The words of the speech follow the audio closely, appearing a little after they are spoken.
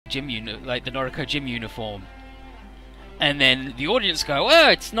like the Noriko gym uniform, and then the audience go, "Oh,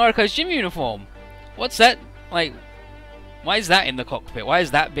 it's Noriko's gym uniform. What's that? Like, why is that in the cockpit? Why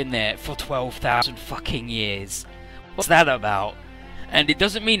has that been there for 12,000 fucking years? What's that about?" And it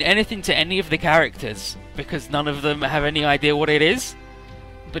doesn't mean anything to any of the characters because none of them have any idea what it is.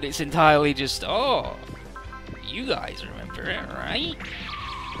 But it's entirely just, oh, you guys remember it, right?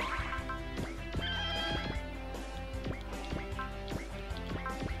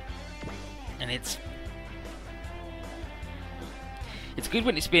 And it's good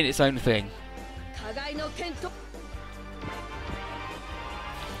when it's being its own thing.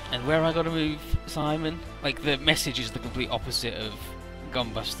 And where I gotta move, Simon? Like, the message is the complete opposite of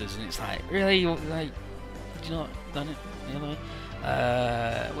Gunbusters, and it's like, really? Like, did you not done it? You know?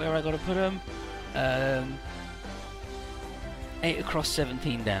 Where I gotta put them? 8 across,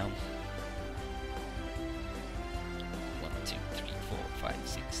 17 down. 1, 2, 3, 4, 5,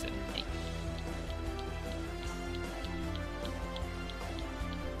 6, 7, 8.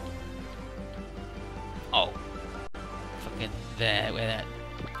 Oh. Fucking there, where that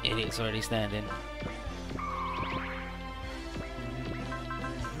idiot's already standing.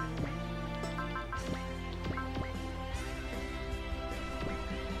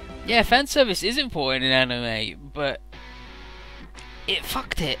 Yeah, fan service is important in anime, but it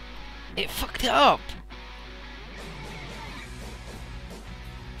fucked it. It fucked it up.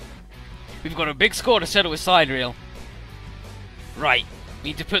 We've got a big score to settle with Sidereal. Right, we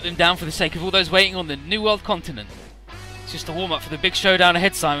need to put them down for the sake of all those waiting on the New World continent. It's just a warm-up for the big showdown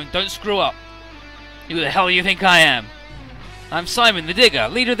ahead, Simon. Don't screw up. Who the hell do you think I am? I'm Simon the Digger,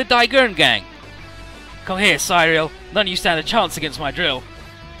 leader of the Daigurn gang. Come here, Sidereal. None of you stand a chance against my drill.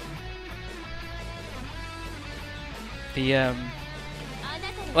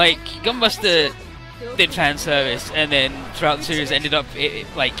 Like, Gunbuster did fan service, and then throughout the series ended up,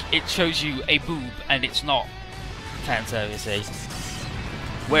 it shows you a boob, and it's not fan service-y.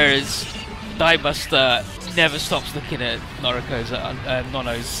 Whereas Diebuster never stops looking at Noriko's,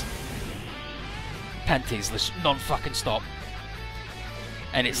 Nono's panties, non-fucking stop.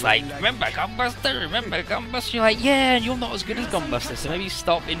 And it's like, remember Gunbuster? You're like, yeah, and you're not as good as Gunbuster, so maybe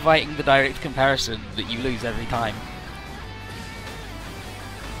stop inviting the direct comparison that you lose every time.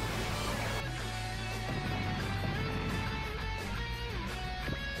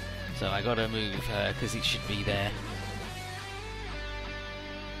 So I gotta move her because it should be there.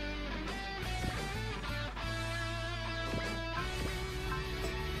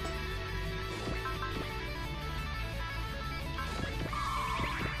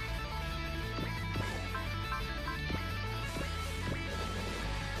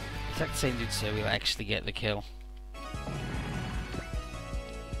 Exact same jutsu, we'll actually get the kill.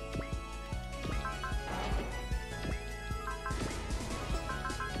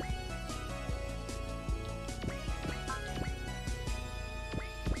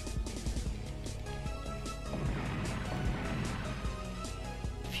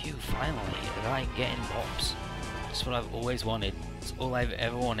 Finally, I'm getting bops. That's what I've always wanted. It's all I've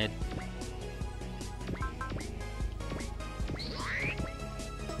ever wanted.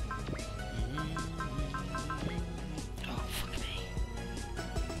 Oh, fuck me.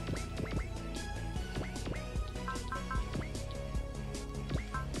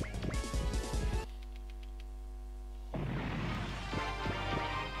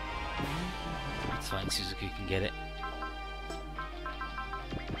 It's fine, Suzuki can get it.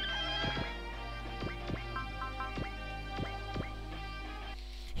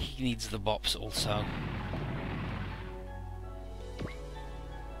 Needs the bops also.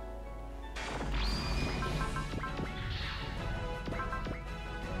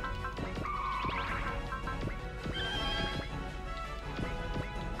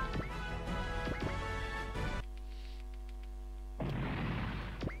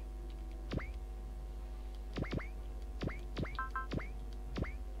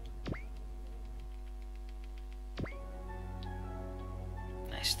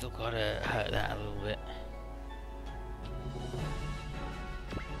 Still gotta hurt that a little bit.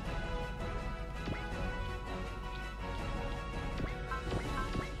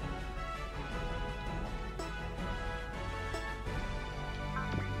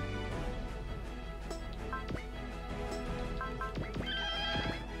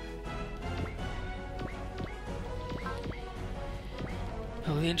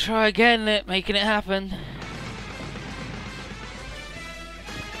 Well, we can try again at making it happen.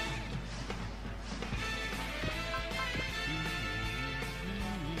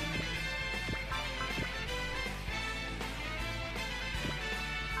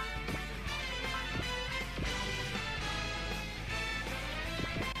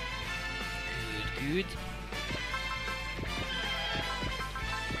 Good.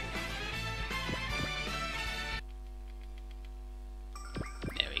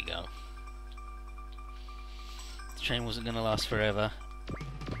 There we go. The train wasn't going to last forever.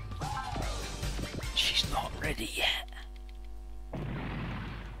 She's not ready yet.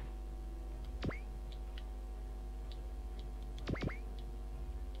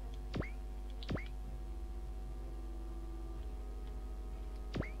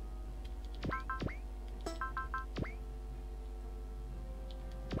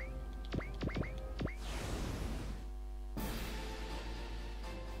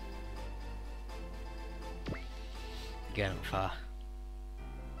 Getting far.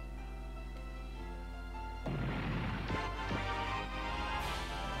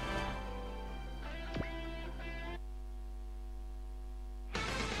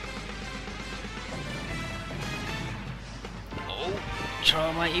 Oh,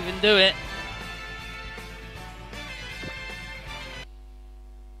 Charles might even do it.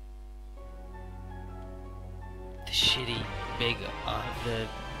 The shitty big the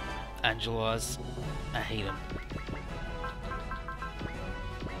Angelois. I hate him.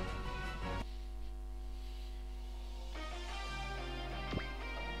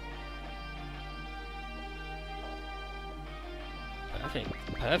 Perfect.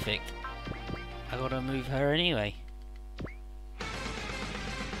 Perfect. I gotta move her anyway.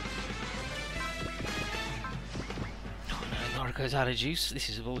 Oh no, Noriko's out of juice? This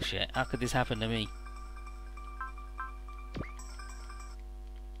is bullshit. How could this happen to me?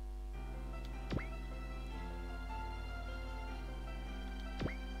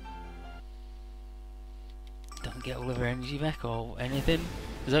 Don't get all of her energy back or anything.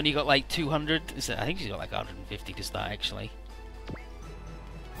 There's only got like 200. I think she's got like 150 to start actually.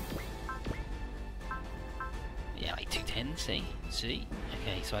 Yeah, like 210, see?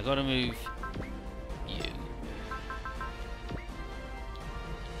 Okay, so I gotta move you.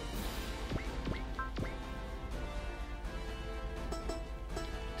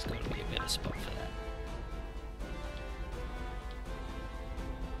 There's gotta be a better spot for that.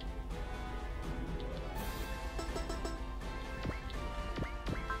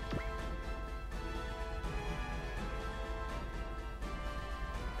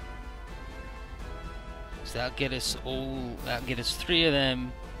 So that'll get us all. That'll get us 3 of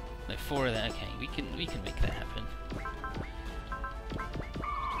them, like 4 of them. Okay, we can make that happen.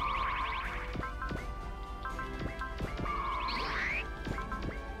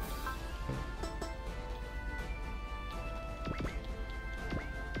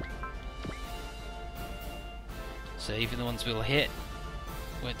 So even the ones we'll hit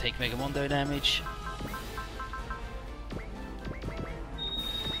won't take Mega Mondo damage.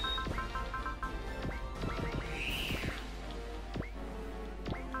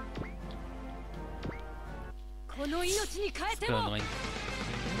 It's so annoying.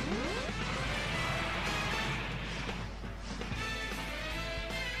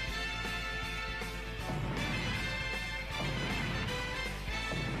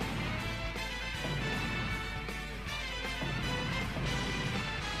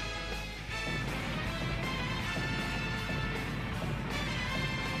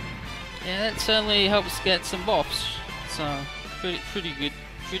 Yeah, that certainly helps get some buffs. So pretty good,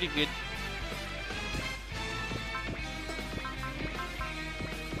 pretty good.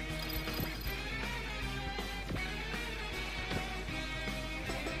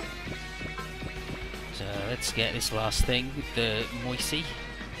 So let's get this last thing with the Moisey.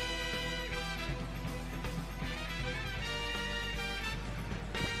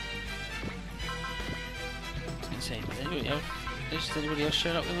 I was gonna say, does anybody else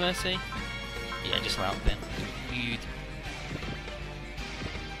show up with Mercy? Yeah, just Loud then. Good.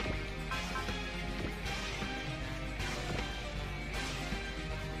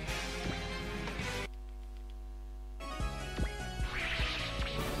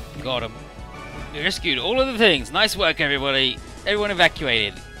 Got him. We rescued all of the things. Nice work, everybody. Everyone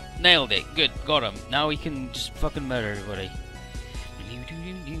evacuated. Nailed it. Good. Got him. Now we can just fucking murder everybody.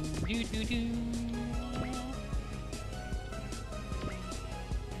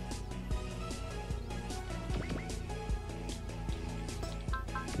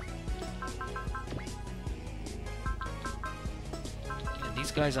 And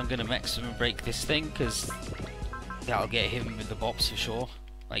these guys, I'm gonna maximum break this thing because that'll get him with the bops for sure.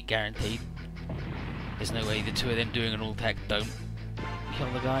 Like guaranteed. There's no way the 2 of them doing an all attack don't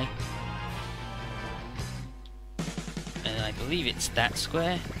kill the guy. And I believe it's that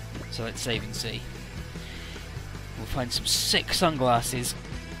square, so let's save and see. We'll find some sick sunglasses.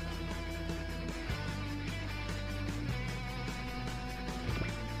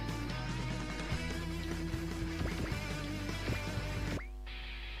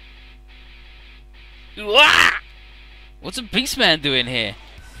 What's a Beastman doing here?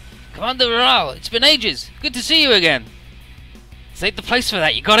 Commander Morale, it's been ages. Good to see you again. This ain't the place for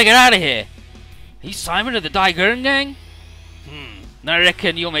that. You gotta get out of here. Are you Simon of the Daigurn gang? I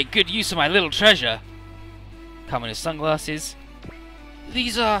reckon you'll make good use of my little treasure. Come in his sunglasses.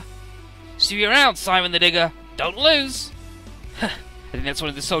 These are... See you around, Simon the Digger. Don't lose. I think that's one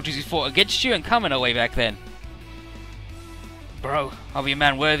of the soldiers who fought against you and Kamen way back then. Bro, I'll be a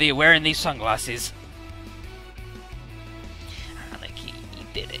man worthy of wearing these sunglasses. He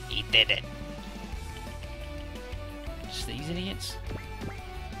did it. He did it. Just these idiots.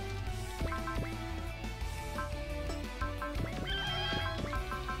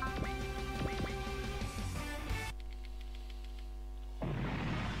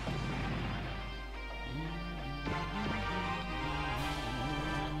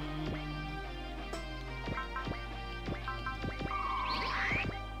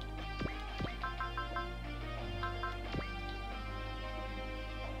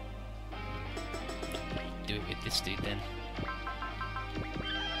 Do it with this dude then.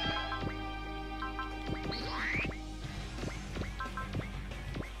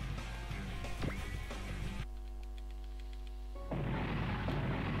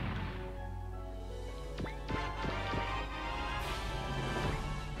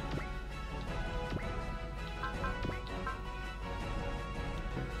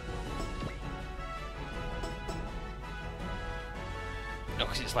 No,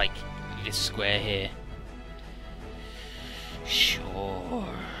 because it's like this square here. Sure.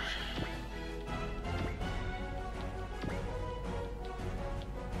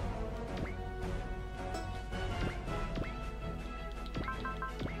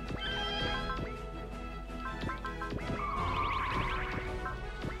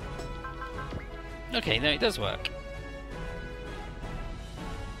 Okay, no, it does work.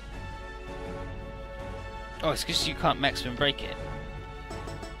 Oh, it's because you can't maximum break it.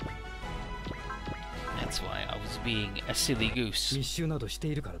 That's why I was being a silly goose.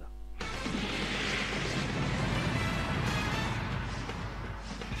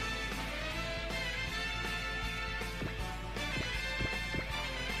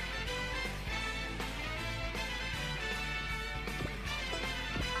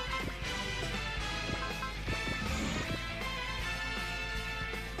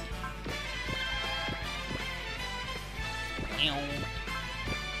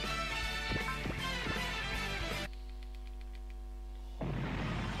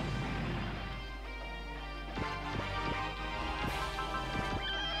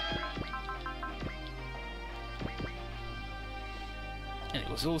 And it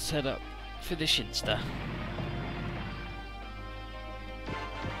was all set up for the Shinster.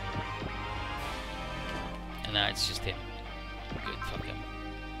 And now it's just him. Good, fuck him.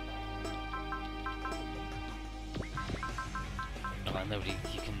 Oh, nobody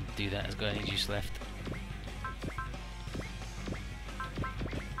you can do that has got any juice left.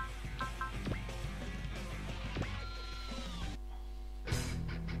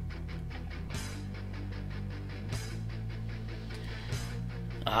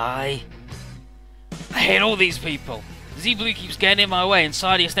 I hate all these people. Z-Blue keeps getting in my way and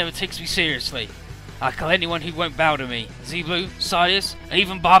Sardius never takes me seriously. I kill anyone who won't bow to me. Z-Blue, Sardius, and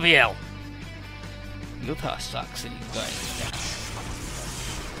even Barbiel. Your task sucks and you're going down.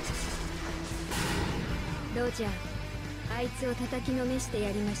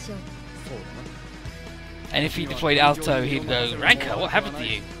 And if he deployed Alto, he'd go, Ranker, what happened to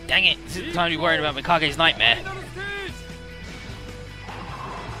you? Dang it, this is the time to be worrying about Mikage's nightmare.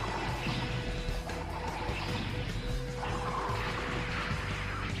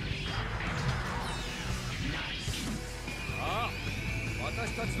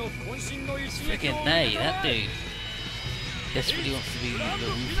 Friggin' nay, that dude desperately wants to be the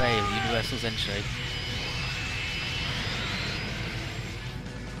Wu Fei of Universal's entry.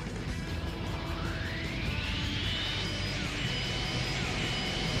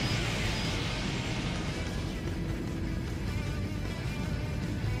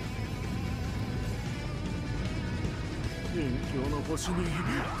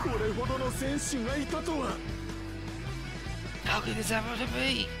 How could this ever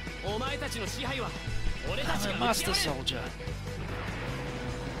be? I'm a master soldier.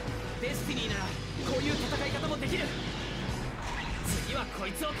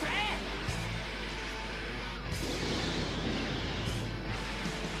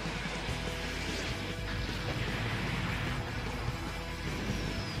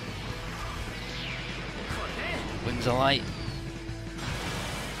 Wings of light.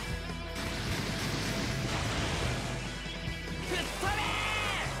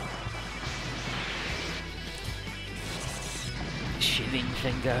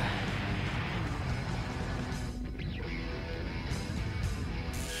 finger.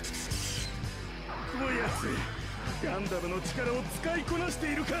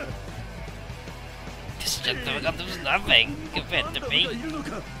 This strength of a Gundam's nothing compared to me.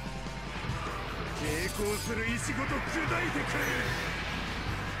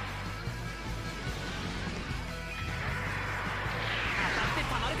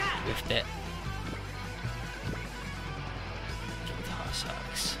 Whiffed it. That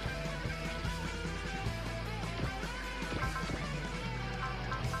sucks.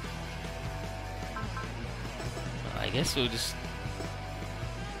 I guess we'll just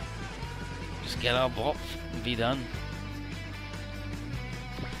get our bop and be done.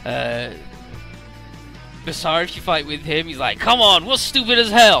 Basara, if you fight with him, he's like, "Come on, what's stupid as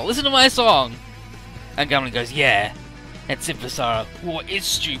hell? Listen to my song." And Gamlen goes, "Yeah, that's it, Basara. What is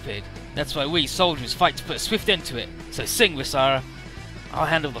stupid? That's why we soldiers fight to put a swift end to it. So sing, Basara. I'll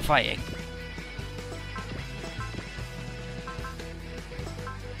handle the fighting."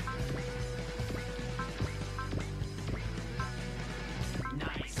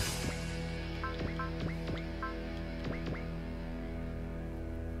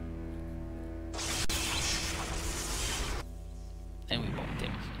 And we bombed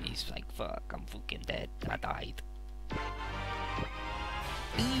him. He's like, "Fuck, I'm fucking dead. I died."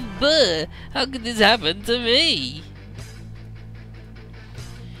 But how could this happen to me?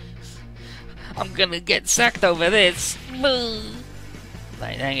 I'm gonna get sacked over this.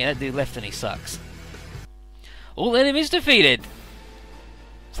 Like, dang it, that dude left and he sucks. All enemies defeated.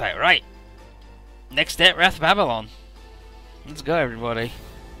 It's like, right. Next step, Wrath Babylon. Let's go, everybody.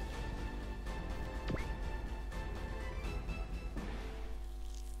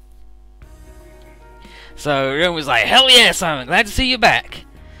 So everyone was like, "Hell yeah, Simon, glad to see you back."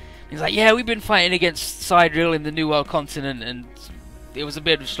 He's like, "Yeah, we've been fighting against Sidrill in the New World Continent, and it was a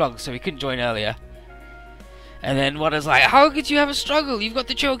bit of a struggle, so we couldn't join earlier." And then Wada's like, "How could you have a struggle? You've got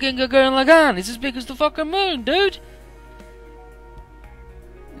the Chogenga Gurren Lagann. It's as big as the fucking moon, dude."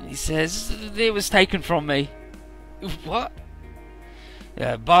 And he says, "It was taken from me." What?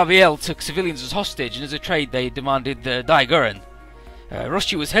 Barbiel took civilians as hostage, and as a trade they demanded the Daiguren.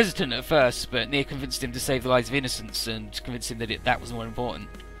 Roshi was hesitant at first, but Nier convinced him to save the lives of innocents and convinced him that that was more important.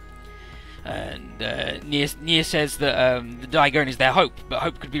 And Nier says that the Daiguren is their hope, but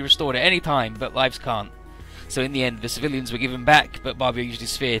hope could be restored at any time, but lives can't. So in the end, the civilians were given back, but Barbie used his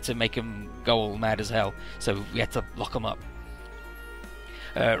sphere to make him go all mad as hell, so we had to lock him up.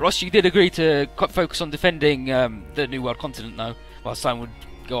 Roshi did agree to focus on defending the New World Continent, though, while Simon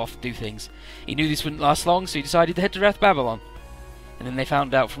would go off and do things. He knew this wouldn't last long, so he decided to head to Wrath Babylon. And then they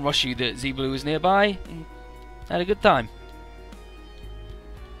found out from Roshi that Z-Blue was nearby, and had a good time.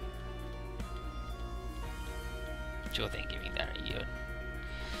 Sure thing, give me that, you.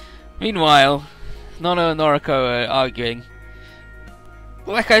 Meanwhile, Nono and Noriko are arguing.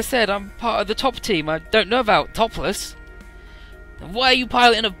 Like I said, I'm part of the top team. I don't know about Topless. And why are you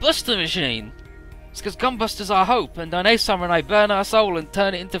piloting a buster machine? It's because Gunbuster's our hope, and Ine-sama and I burn our soul and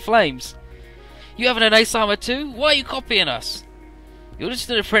turn it into flames. You have an Ine-sama too? Why are you copying us? You're just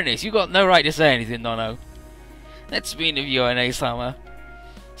an apprentice. You got no right to say anything, Nono. That's mean of you, Ine-sama.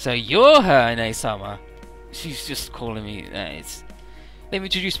 So you're her Ine-sama. She's just calling me. Let me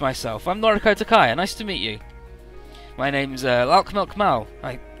introduce myself. I'm Noriko Takaya. Nice to meet you. My name's Lalkmelk Mal.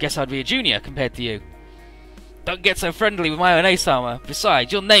 I guess I'd be a junior compared to you. Don't get so friendly with my Ine-sama.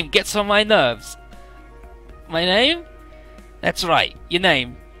 Besides, your name gets on my nerves. My name? That's right, your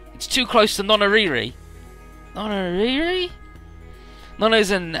name. It's too close to Nonoriri. Nonoriri?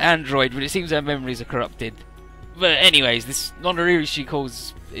 Nono's an android, but it seems her memories are corrupted. But anyways, this Nonoriri she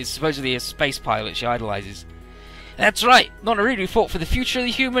calls is supposedly a space pilot she idolizes. That's right, Nonoriri fought for the future of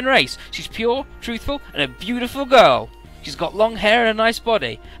the human race. She's pure, truthful, and a beautiful girl. She's got long hair and a nice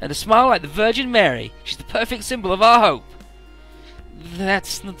body, and a smile like the Virgin Mary. She's the perfect symbol of our hope.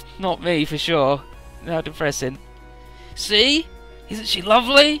 That's not me, for sure. How depressing. See? Isn't she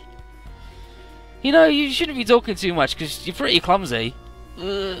lovely? You know, you shouldn't be talking too much, because you're pretty clumsy.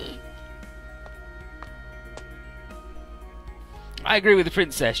 I agree with the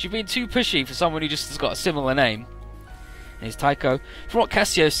princess. You've been too pushy for someone who just has got a similar name. And here's Taiko. From what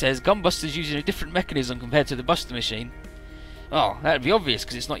Cassio says, Gunbuster's using a different mechanism compared to the Buster Machine. Oh, that'd be obvious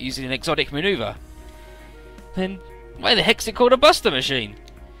because it's not using an exotic maneuver. Then why the heck's it called a Buster Machine?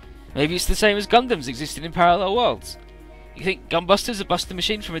 Maybe it's the same as Gundams existing in parallel worlds. You think Gunbuster's a Buster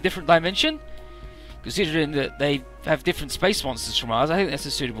Machine from a different dimension? Considering that they have different space monsters from ours, I think that's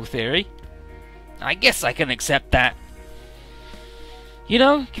a suitable theory. I guess I can accept that. You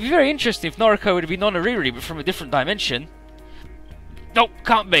know, it could be very interesting if Noriko would have been Nonoriri but from a different dimension. Nope,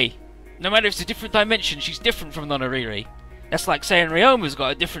 can't be. No matter if it's a different dimension, she's different from Nonoriri. That's like saying Ryomu's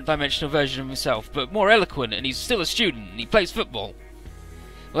got a different dimensional version of himself, but more eloquent, and he's still a student, and he plays football.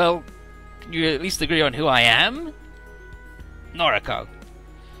 Well, can you at least agree on who I am? Noriko.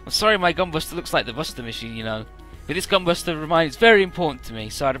 I'm sorry my gunbuster looks like the Buster Machine, you know. But this gunbuster reminder is very important to me,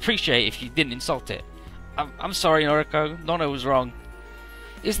 so I'd appreciate it if you didn't insult it. I'm sorry, Noriko. Nono was wrong.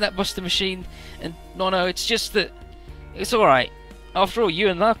 Isn't that Buster Machine? And Nono, it's just that... It's alright. After all, you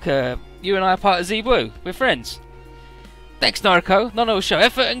and I are part of Z3.2. We're friends. Thanks, Noriko. Nono will show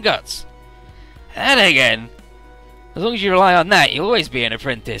effort and guts. That again. As long as you rely on that, you'll always be an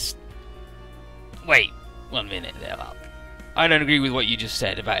apprentice. Wait, 1 minute there. I don't agree with what you just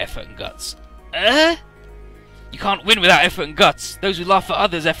said about effort and guts. You can't win without effort and guts. Those who laugh at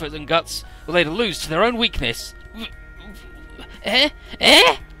others' effort and guts will later lose to their own weakness.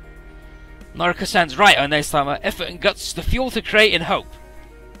 Noriko sounds right on this time. Effort and guts is the fuel to create and hope.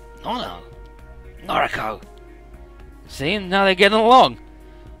 No. Noriko. See, now they're getting along.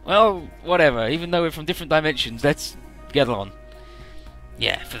 Well, whatever. Even though we're from different dimensions, let's get along.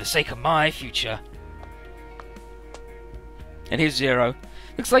 Yeah, for the sake of my future. And here's Zero.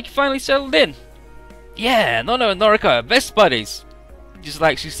 Looks like you finally settled in. Yeah, Nono and Noriko are best buddies. Just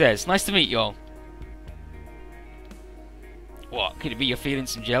like she says. Nice to meet you all. What, could it be you're feeling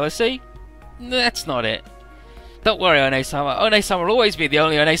some jealousy? That's not it. Don't worry, One-sama. One-sama will always be the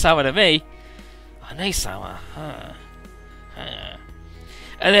only One-sama to me. One-sama, huh.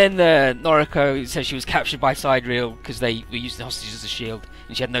 And then Noriko says she was captured by Sidereal because they were using the hostages as a shield,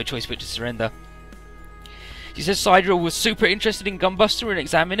 and she had no choice but to surrender. She says Sidereal was super interested in Gunbuster and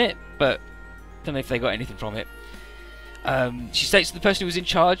examine it, but don't know if they got anything from it. She states the person who was in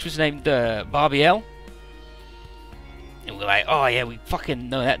charge was named Barbiel. And we're like, oh yeah, we fucking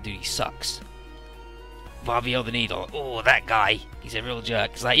know that dude, he sucks. Barbiel the Needle, oh that guy, he's a real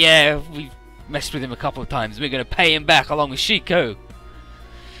jerk. It's like, yeah, we've messed with him a couple of times, we're going to pay him back along with Shiko.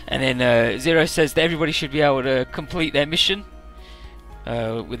 And then Zero says that everybody should be able to complete their mission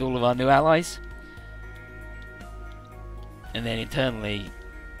with all of our new allies. And then internally,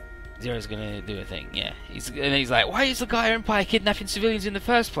 Zero's gonna do a thing, yeah. And then he's like, why is the Gaia Empire kidnapping civilians in the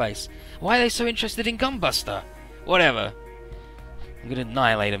first place? Why are they so interested in Gunbuster? Whatever. I'm gonna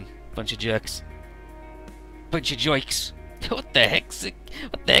annihilate them. Bunch of jerks. Bunch of joiks. What the heck's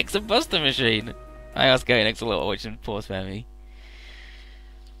a Buster Machine? I asked Gary next to little watching pause family.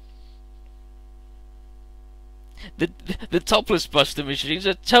 The topless Buster Machines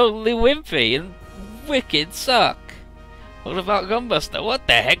are totally wimpy and wicked suck. What about Gunbuster? What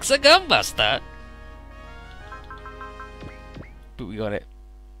the heck's a Gunbuster? But we got it.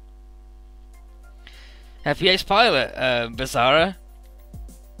 Happy Ace Pilot, Basara.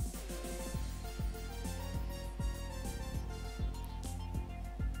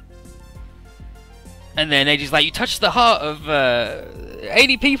 And then Eddie's like, you touched the heart of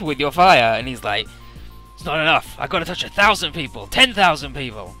 80 people with your fire. And he's like, it's not enough. I've got to touch 1,000 people, 10,000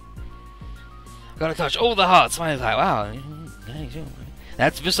 people. I've got to touch all the hearts. And he's like, wow.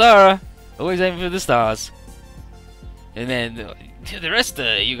 That's Basara. Always aiming for the stars. And then the rest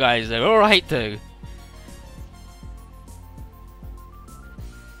of you guys are alright too.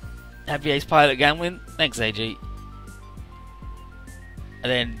 Happy Ace Pilot Gamlin. Thanks, AG.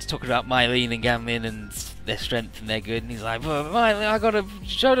 And then he's talking about Mylene and Gamlin and their strength and their good. And he's like, well, Mylene, I gotta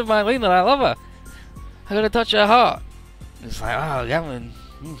show to Mylene that I love her. I gotta touch her heart. And it's like, oh, Gamlin.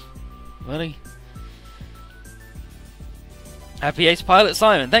 Buddy. Happy Ace Pilot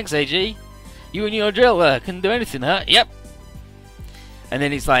Simon. Thanks, AG. You and your drill couldn't do anything, huh? Yep. And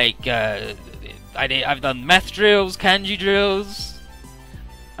then he's like, I've done math drills, kanji drills.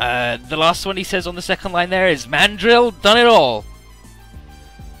 The last one he says on the second line there is man drill, done it all.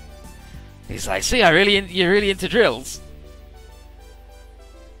 He's like, see, you're really into drills.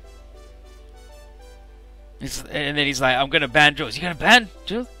 And then he's like, I'm gonna ban drills. You gonna ban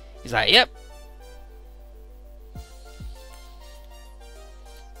drills? He's like, yep.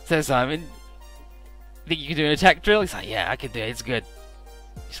 Says Simon, think you can do an attack drill? He's like, yeah, I can do it. It's good.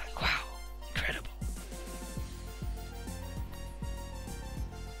 He's like, wow, incredible.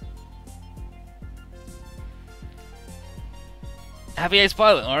 Happy Ace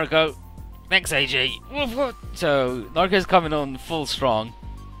Pilot, Noriko. Thanks, AG. So, Noriko's coming on full strong.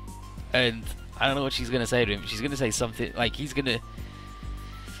 And I don't know what she's going to say to him. She's going to say something like he's going to...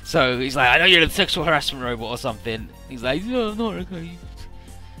 So, he's like, I know you're a sexual harassment robot or something. He's like, no, Noriko.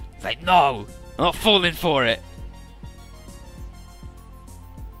 He's like, no, I'm not falling for it.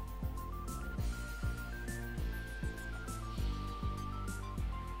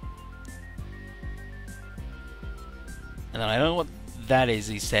 And then I don't know what that is,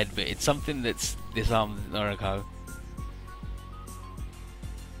 he said, but it's something that's disarmed Noriko.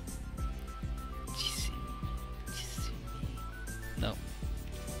 No.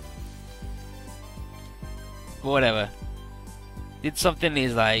 But whatever. Did something,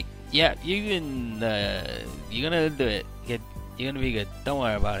 he's like, yeah, you can, you're gonna do it. You're gonna be good. Don't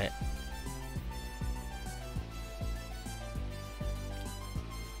worry about it.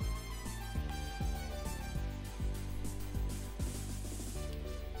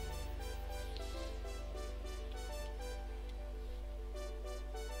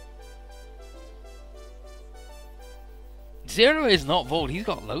 Zero is not bald, he's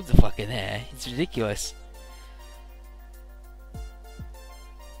got loads of fucking hair. It's ridiculous.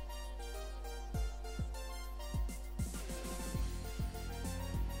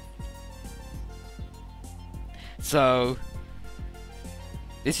 So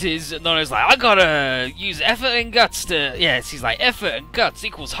this is Nono's like, I gotta use effort and guts to, yes, he's like, effort and guts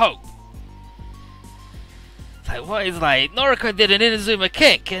equals hope. It's like, what is, like, Noriko did an Inazuma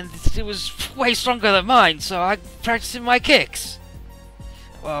kick and it was way stronger than mine, so I practicing my kicks.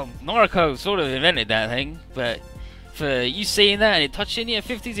 Well, Noriko sort of invented that thing, but for you seeing that and it touching you,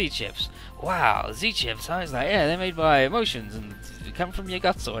 50 Z-chips. Wow, Z-chips, I was like, yeah, they're made by emotions and come from your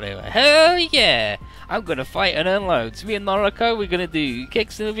guts or whatever. Hell yeah! I'm gonna fight and earn loads. Me and Noriko, we're gonna do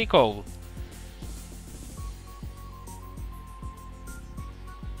kicks and it'll be cool.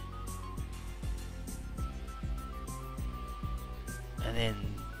 And then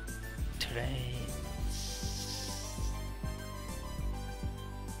today,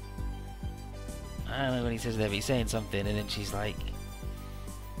 I don't know when he says that, but he's saying something, and then she's like,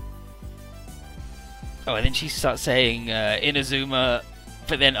 oh, and then she starts saying Inazuma,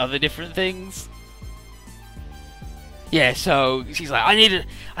 but then other different things. Yeah, so she's like, I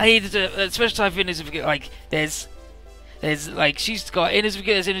needed a special type of Inazuma. Like, there's like, she's got Inazuma,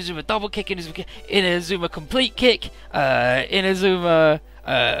 there's Inazuma double kick, Inazuma complete kick, Inazuma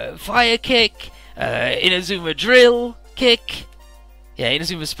fire kick, Inazuma drill kick. Yeah,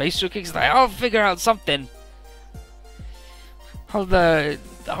 Inazuma space drill kick. It's like, I'll figure out something.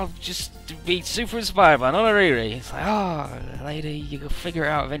 I'll just be super inspired by NORIKOOOOO. It's like, oh, lady, you can figure it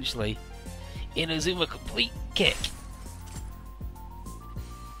out eventually. Inazuma complete kick.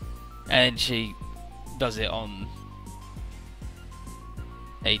 And she does it on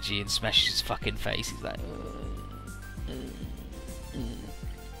AG and smashes his fucking face. He's like,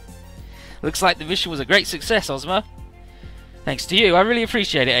 Looks like the mission was a great success, Ozma. Thanks to you, I really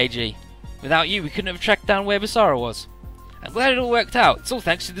appreciate it, AG. Without you, we couldn't have tracked down where Basara was. I'm glad it all worked out. It's all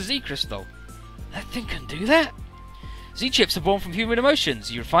thanks to the Z crystal. That thing can do that? Z-chips are born from human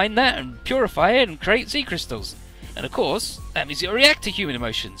emotions. You refine that and purify it and create Z-crystals. And of course, that means it'll react to human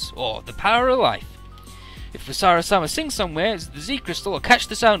emotions, or the power of life. If Basara-sama sings somewhere, the Z-crystal will catch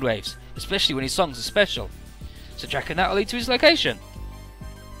the sound waves, especially when his songs are special. So tracking that will lead to his location.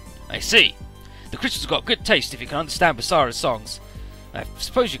 I see. The crystal's got good taste if you can understand Basara's songs. I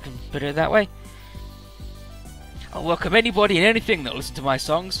suppose you can put it that way. I'll welcome anybody and anything that'll listen to my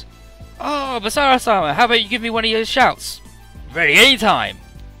songs. Oh, Basara-sama, how about you give me one of your shouts? Ready anytime.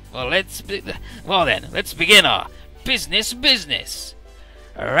 Well, let's begin our business.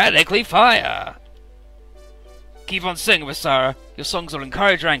 Radically fire. Keep on singing, Basara. Your songs will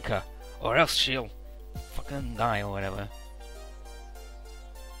encourage Ranka, or else she'll fucking die or whatever.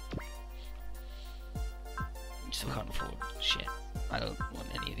 Still can't afford shit. I don't want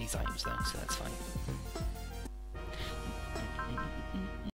any of these items though, so that's fine.